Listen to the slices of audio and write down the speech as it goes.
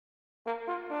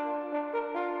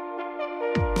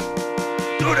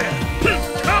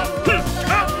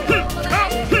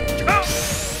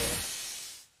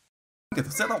이게 더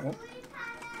세다고?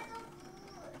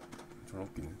 저런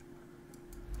웃기네.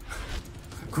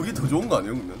 그게 더 좋은 거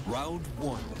아니에요, 그러면? Round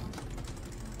 1.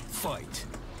 Fight.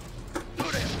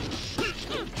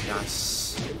 야,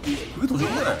 씨. 그게 더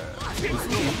좋네. 더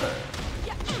좋네.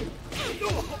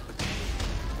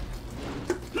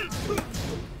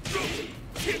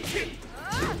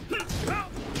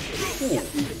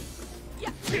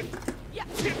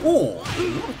 오!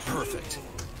 Perfect.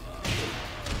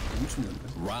 미쳤는데?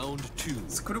 Round 2.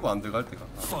 스크류가 안 들어갈 때가.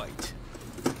 Fight.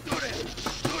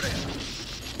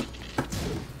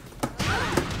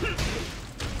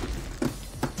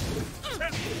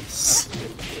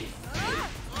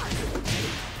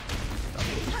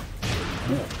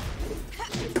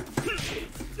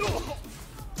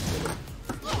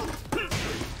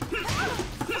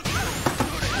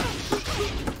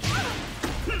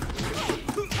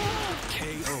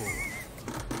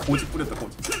 고집 뿌렸다,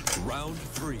 고집. Round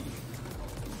 3.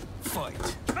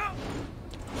 Fight.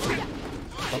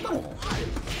 맞다 뭐.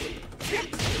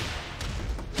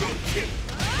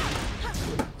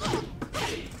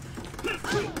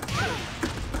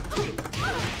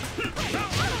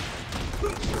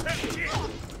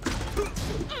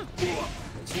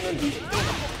 측면이.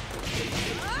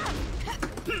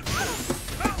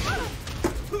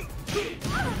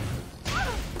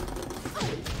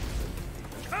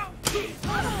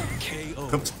 KO.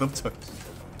 덮쳐.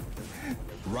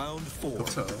 Round 4.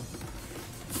 덮쳐.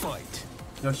 Fight.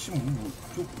 야, 씨,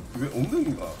 왜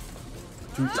엉덩이가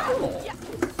저기 작노?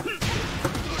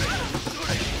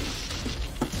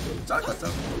 작아.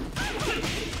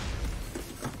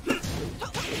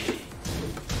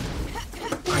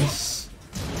 아이씨.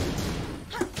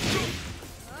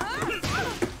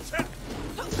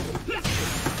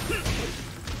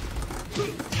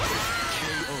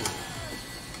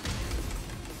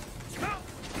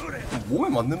 몸에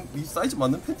맞는, 이 사이즈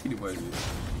맞는 팬티를 입어야지.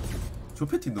 저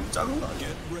팬티 너무 작은 거 아니야?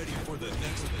 Get ready for the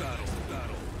next battle.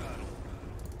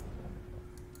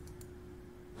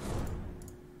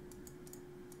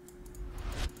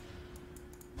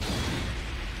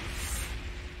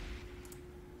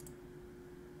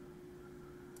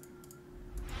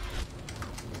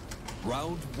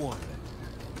 Round 1.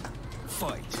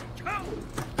 Fight.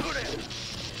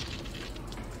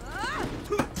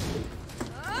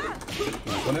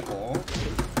 꺼냈고.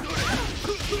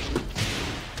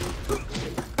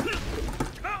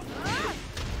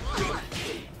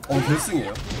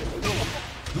 결승이에요.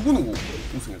 누구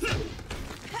우승했어요?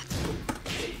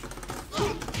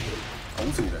 아,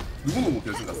 우승이래. 누구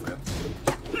결승 갔어요?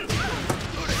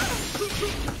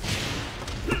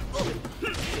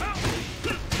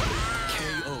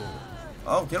 KO.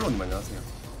 아, 갤로님 안녕하세요.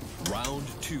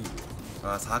 Round 2.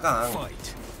 아, 4강.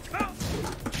 Fight.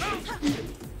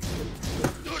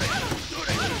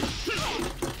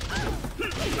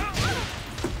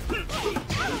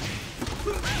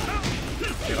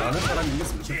 내가 아는 사람이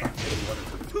이겼으면 좋겠다.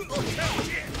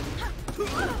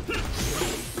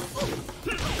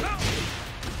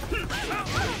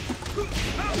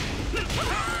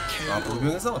 아,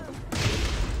 보병에서 왔다.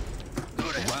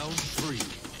 Round 3.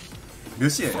 몇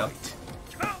시에요?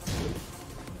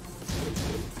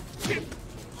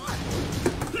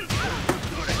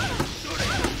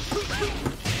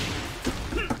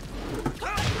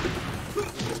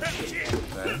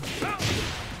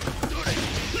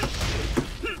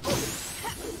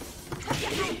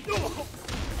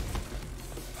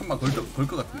 한번 걸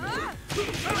것 같은데.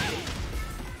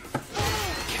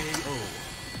 KO.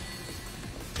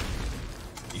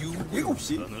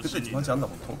 7시? 그때쯤 하지 않나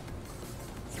보통?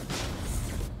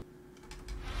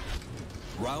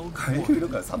 Round 가이드 1.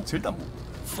 이런 거야. 제일 안 먹어.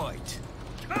 Fight.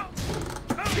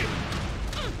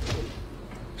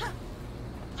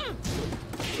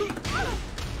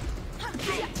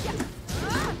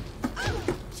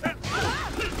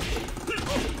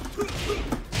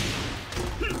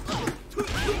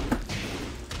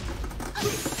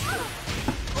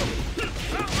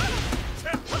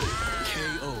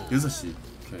 KO. 6시.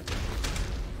 오케이.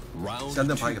 Round 시간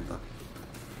되면 2. 봐야겠다.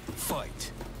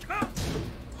 Fight.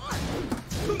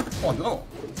 안 되나? 오.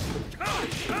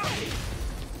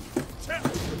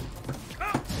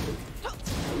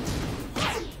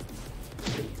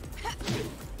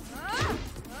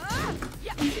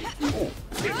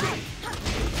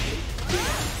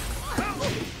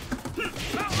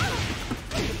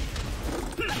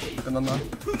 끝났나?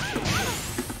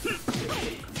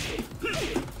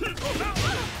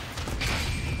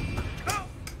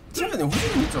 팀전에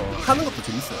호기심 있죠. 하는 것도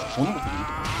재밌어요. 보는 것도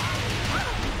재밌고.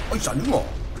 이씨 안 죽어.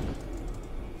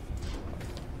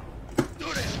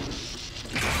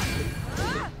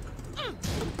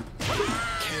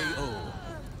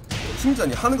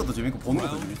 팀전이 하는 것도 재밌고 보는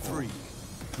것도 Round 재밌고 3.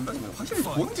 둘 다 재밌고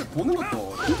확실히 보는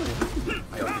것도 팀전이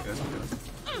아니 어떻게 해서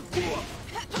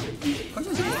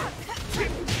확실히 재밌어.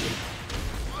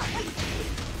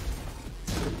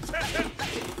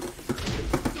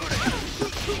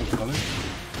 어떡하네?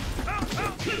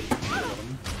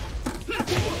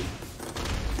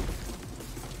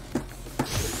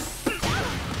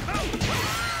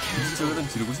 진짜 그럼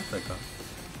지르고 싶다니까.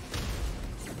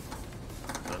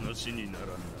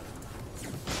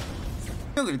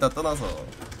 을 일단 떠나서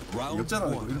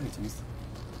역전하는 거 이런 게 재밌어.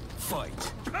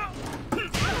 Fight.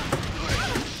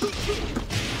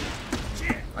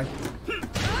 아이.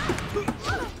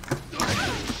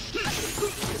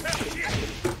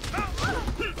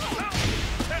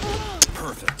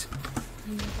 Perfect.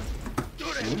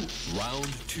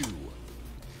 Round 2.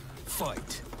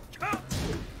 Fight.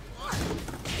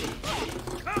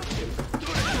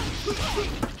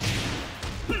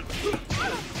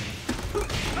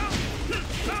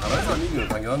 잘하는 사람 이기면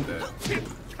당연한데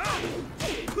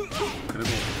그래도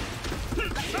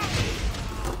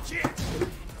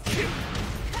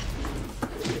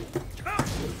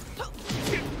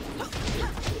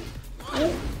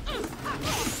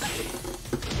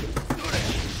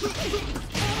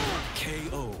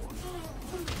KO.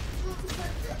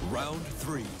 Round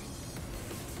 3.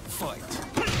 Fight.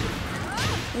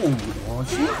 오, 와,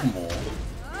 신기한 뭐.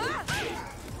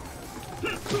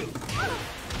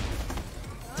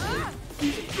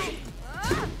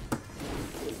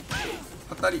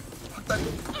 학다리, 학다리.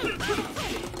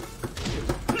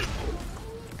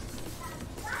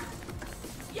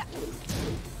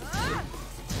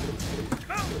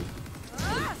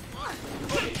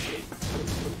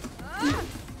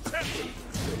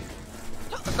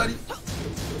 학다리.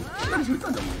 학다리 절대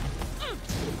안 잡네.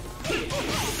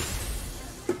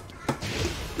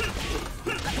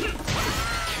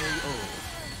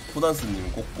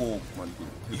 포단스님 꼭꼭 만든.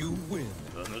 You win.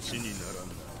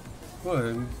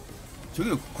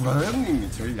 저기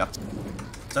구라형님이 제일 약.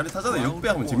 짜릿하잖아.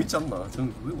 역배하면 재밌지 않나?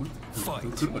 저는 왜 우리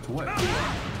그런 걸 좋아해.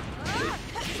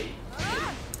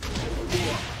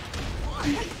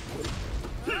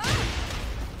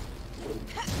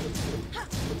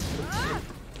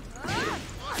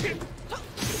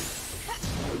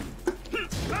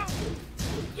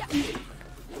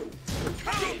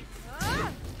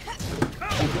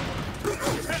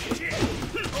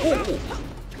 오.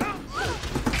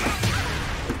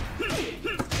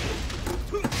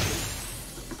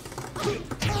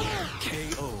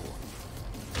 KO.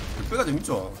 역배가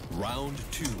재밌죠. Round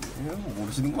 2. 이거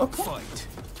모르시는 것 같아. Fight.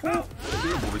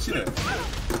 이거 모르시네.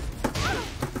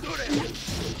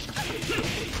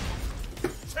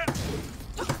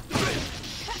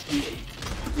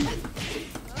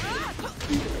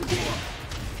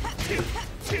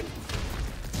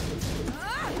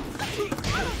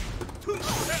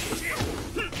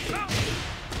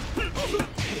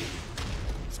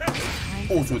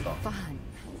 오, 좋다.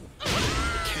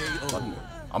 KO. 맞네.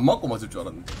 안 맞고 맞을 줄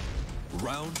알았는데.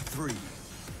 Round 3.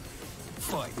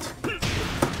 Fight.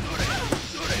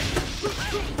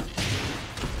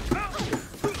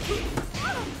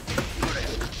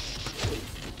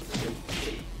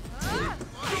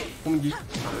 공기.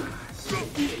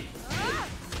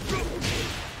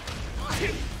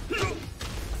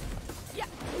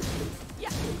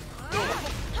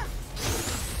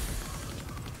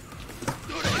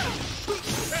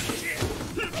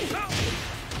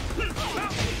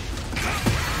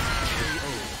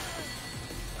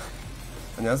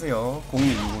 안녕하세요.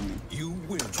 0165님. You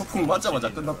win. 초풍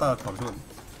맞자마자 끝났다 바로 전.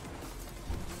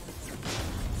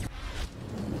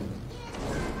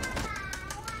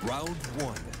 Round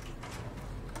 1.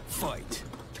 Fight.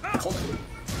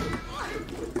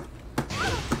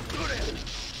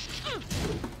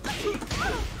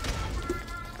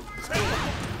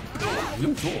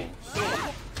 이름 줘.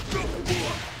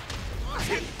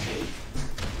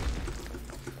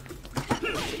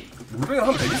 물뱅이를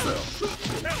하면 되겠어요.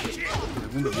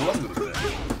 근데 몰라서 그런데.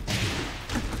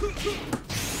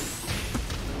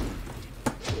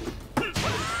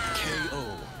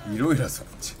 KO. 일요일이라서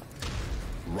그렇지.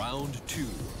 Round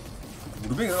 2.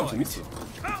 물뱅이를 하면 재밌어.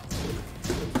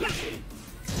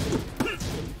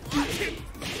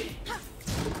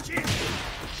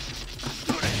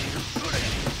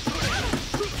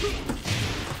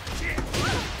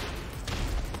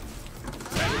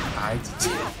 아이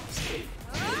진짜.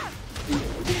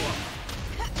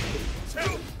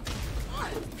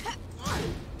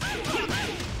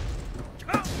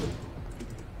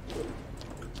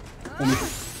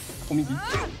 코미디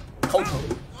카운터.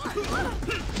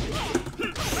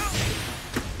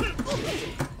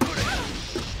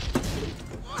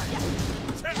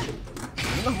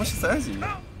 한 번씩 써야지.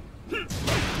 맞죠?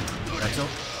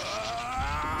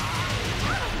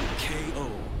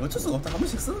 KO. 어쩔 수가 없다. 한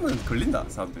번씩 쓰면 걸린다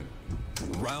사람들.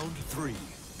 Round 3.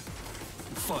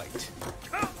 Fight.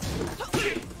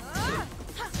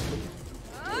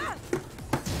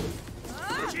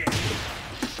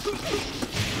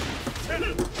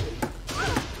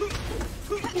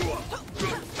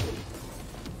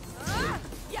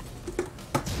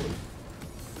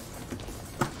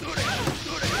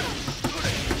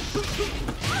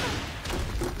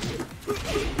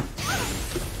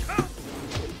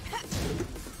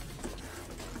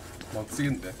 막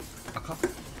쓰겠는데. 아카?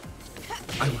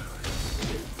 아이고.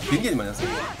 비행기는 많이 왔어.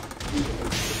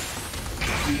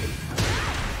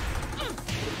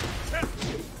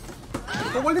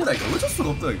 또 걸린다 이거. 어쩔 수가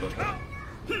없다 이거.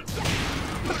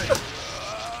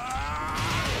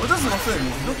 어쩔 수가 없어 이거.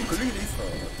 무조건 걸리게 돼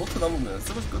있어. 도트 남으면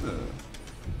쓰러지거든.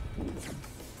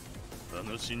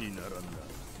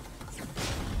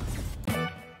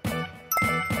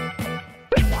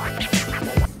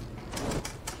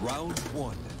 Round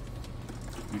 1.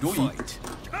 유료이. Fight.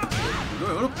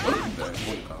 이거 어렵던데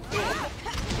보니까.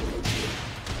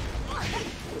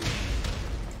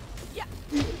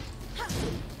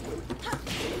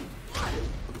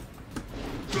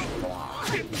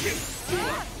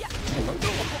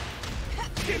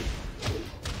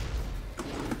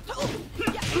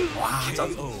 와,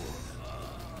 짠. KO.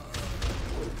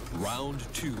 Round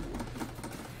 2.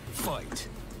 Fight.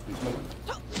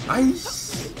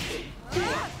 아이씨.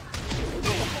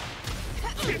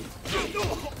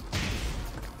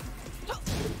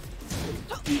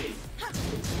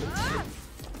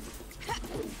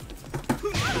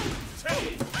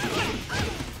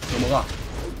 넘어가.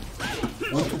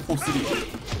 1, 2, 4, 3.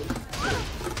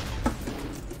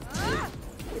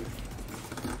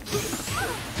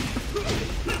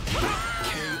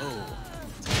 KO.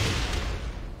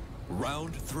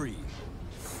 Round 3.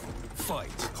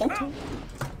 Fight. 카운터?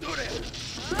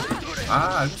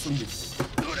 아, 알고 썼는데, 씨.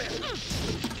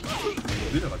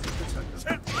 느려가지고, 그렇지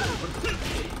않냐.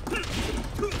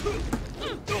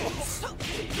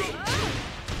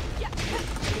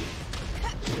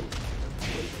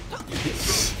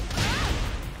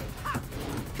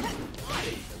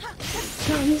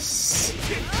 야이씨.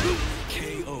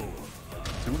 KO.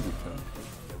 제목이 못해.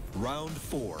 Round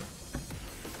 4.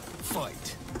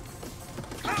 Fight.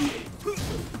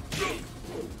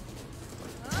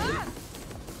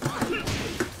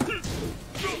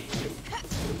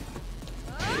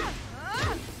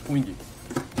 공인기.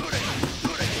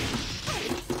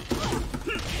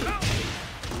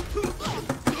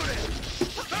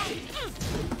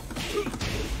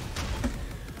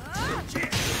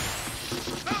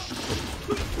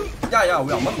 야야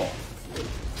왜 안 맞노?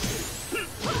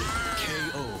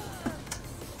 KO.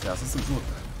 야 썼으면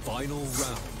죽었다. Final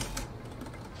round.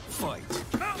 Fight.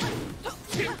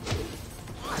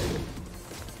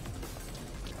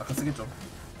 아까 쓰겠죠?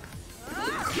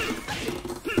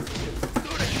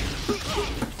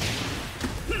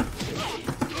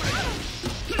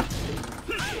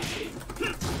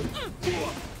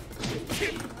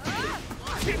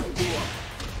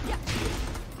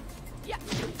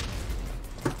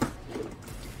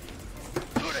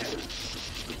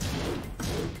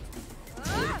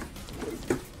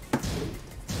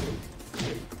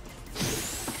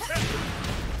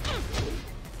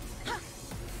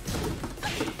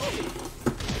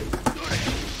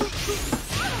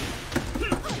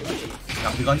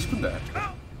 야, 내가 하고 싶은데.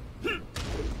 아,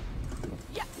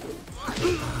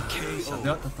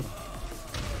 내가 탔더라.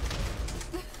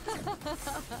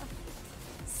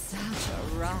 Such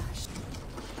a rush.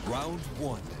 Round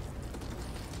 1.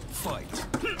 Fight.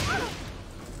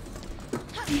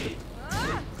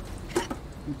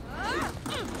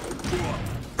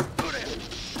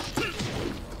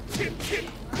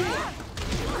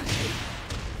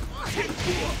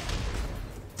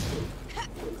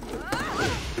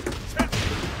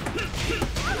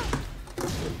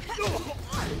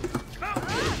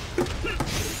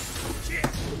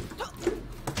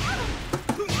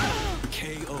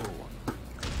 KO.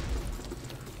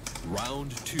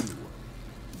 Round 2.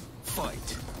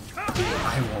 Fight.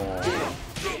 아이고.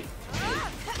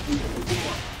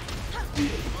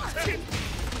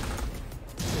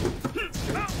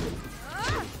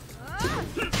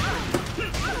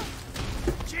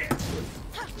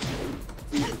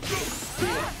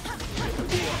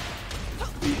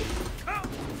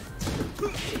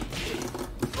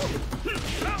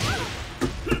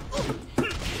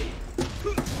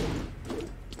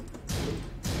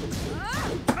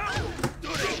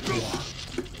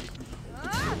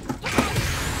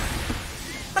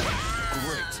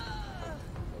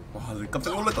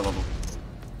 깜짝 놀랐다 나도.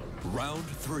 Round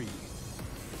 3.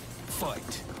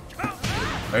 Fight.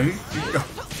 에이 그니까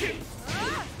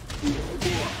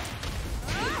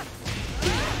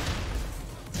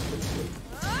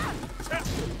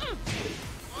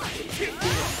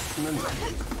신난다.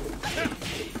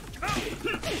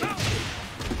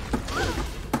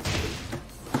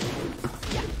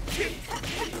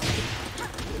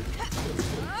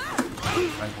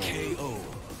 아이고 KO.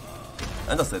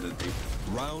 앉았어야 되는데.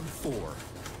 Round 4.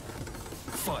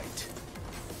 Fight.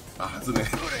 아 쓰네.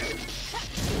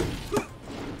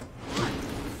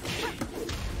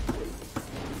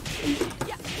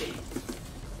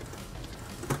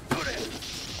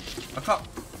 아카.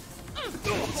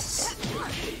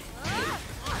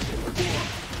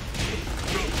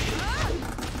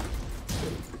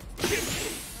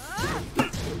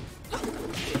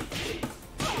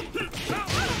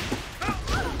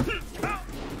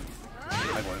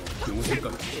 아이고 너무 실까.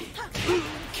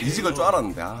 이직할 줄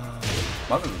알았는데 아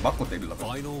맞고 때리려고.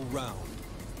 Final round.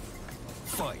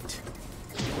 Fight.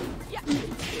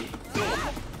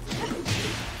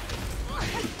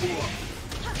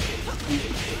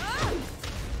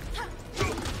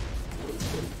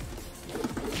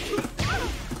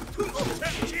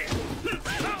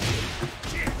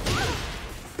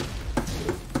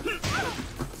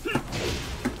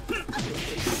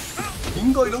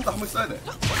 긴 거 이런 거 한 번 써야 돼.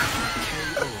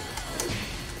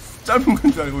 짧은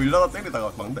건 줄 알고 일하다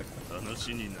때리다가 망돼.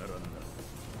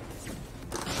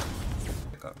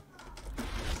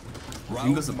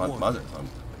 긴 것은 맞아요.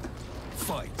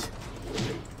 Fight.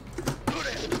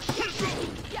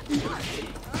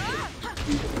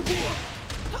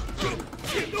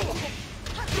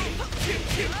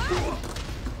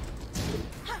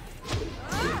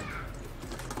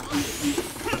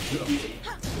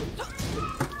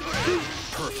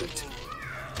 Perfect.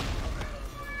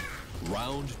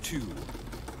 Round 2.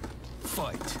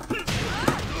 Fight.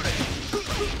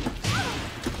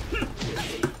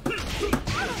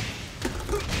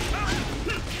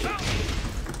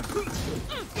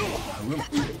 아, 왜 막.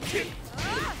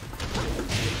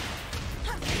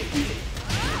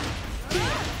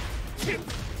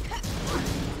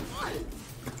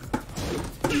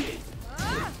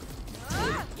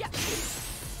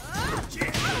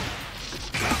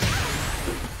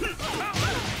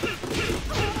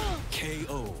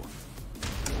 KO.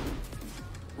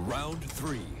 Round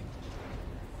 3.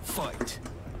 Fight.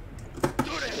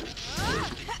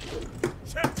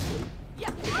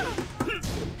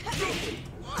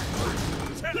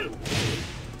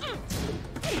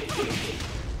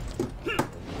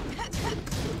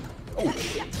 오.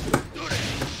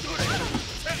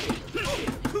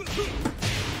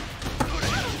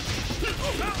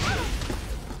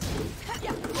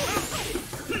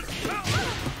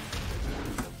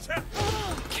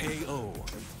 KO.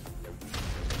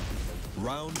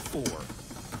 Round 4.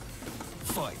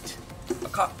 Fight.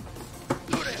 아카.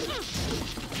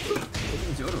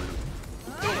 이제 어려워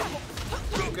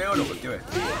이거. 꽤 어려워 꽤.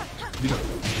 밀어.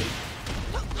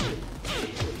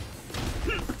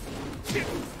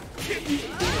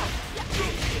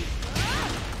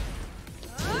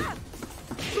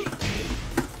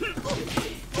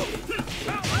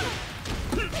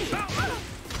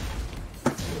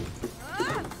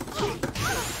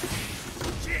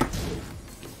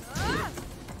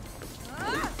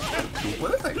 못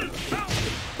보냈다 이거.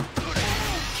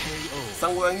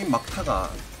 쌍고양이 막타가.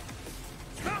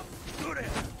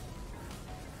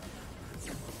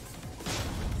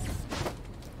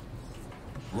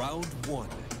 Round 1.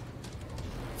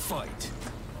 Fight.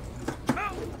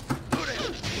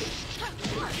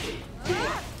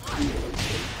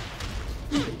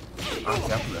 아,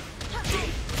 개 아프다.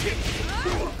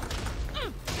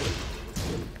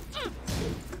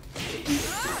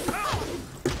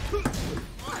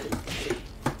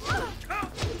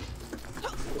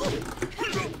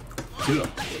 질러.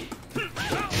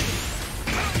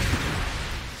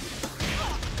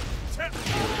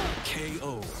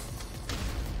 KO.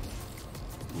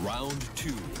 Round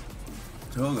 2.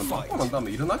 저거 맞고 난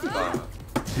다음에 일어나기가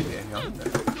되게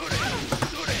애매한데.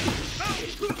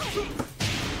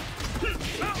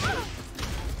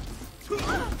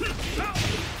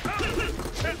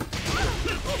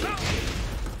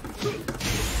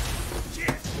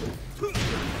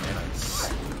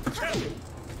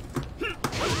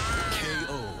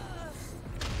 KO.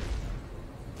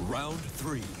 Round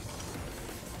 3.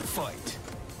 Fight.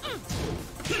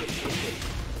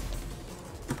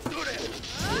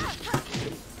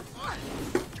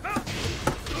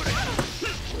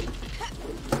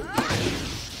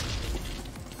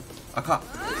 아카.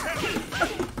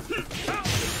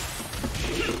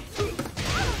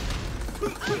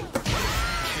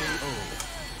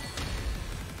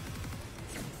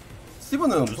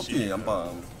 스티븐은 무섭지.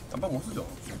 안방 못 쓰죠.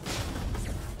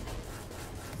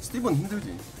 스티븐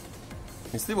힘들지.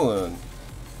 스티븐은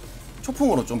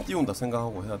초풍으로 좀 띄운다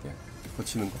생각하고 해야 돼.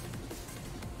 거치는 거.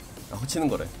 아, 거치는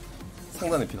거래.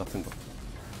 상단의 피 같은 거.